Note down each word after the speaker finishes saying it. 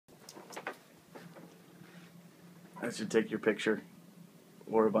I should take your picture,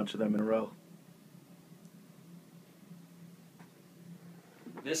 or a bunch of them in a row.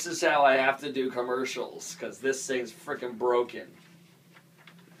 This is how I have to do commercials, because this thing's freaking broken.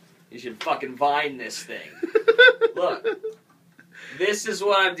 You should fucking Vine this thing. Look, this is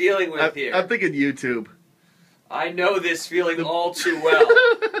what I'm dealing with here. I'm thinking YouTube. I know this feeling all too well.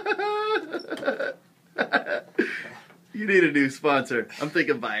 You need a new sponsor. I'm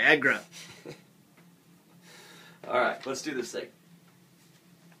thinking Viagra. Alright, let's do this thing.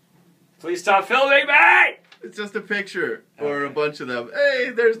 Please stop filming me! It's just a picture, or a bunch of them. Hey,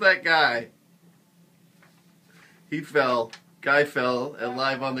 there's that guy. He fell. Guy fell at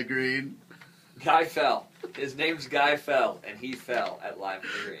Live on the Green. Guy fell. His name's Guy Fell, and he fell at Live on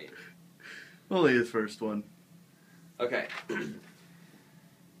the Green. Only his first one. Okay.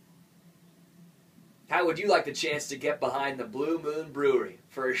 How would you like the chance to get behind the Blue Moon Brewery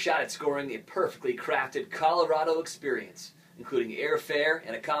for a shot at scoring a perfectly crafted Colorado experience, including airfare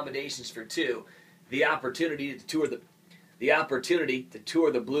and accommodations for two, the opportunity to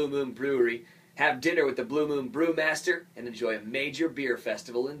tour the Blue Moon Brewery, have dinner with the Blue Moon Brewmaster, and enjoy a major beer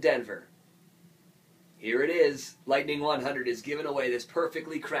festival in Denver? Here it is. Lightning 100 is giving away this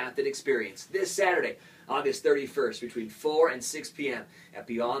perfectly crafted experience this Saturday, August 31st, between 4 and 6 p.m. at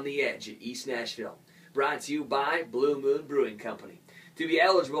Beyond the Edge in East Nashville. Brought to you by Blue Moon Brewing Company. To be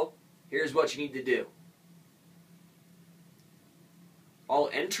eligible, here's what you need to do. All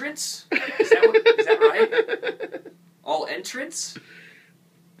entrants? Is that right? All entrants?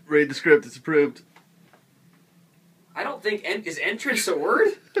 Read the script. It's approved. I don't think... is entrance a word?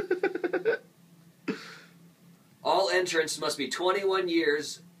 All entrants must be 21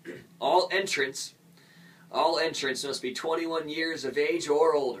 years... All entrants must be 21 years of age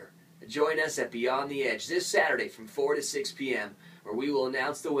or older. Join us at Beyond the Edge this Saturday from 4 to 6 p.m., where we will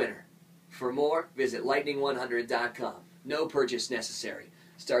announce the winner. For more, visit lightning100.com. No purchase necessary.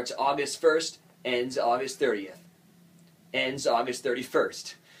 Starts August 1st, ends August 30th. Ends August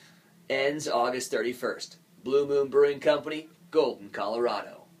 31st. Ends August 31st. Blue Moon Brewing Company, Golden,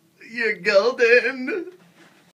 Colorado. You're golden!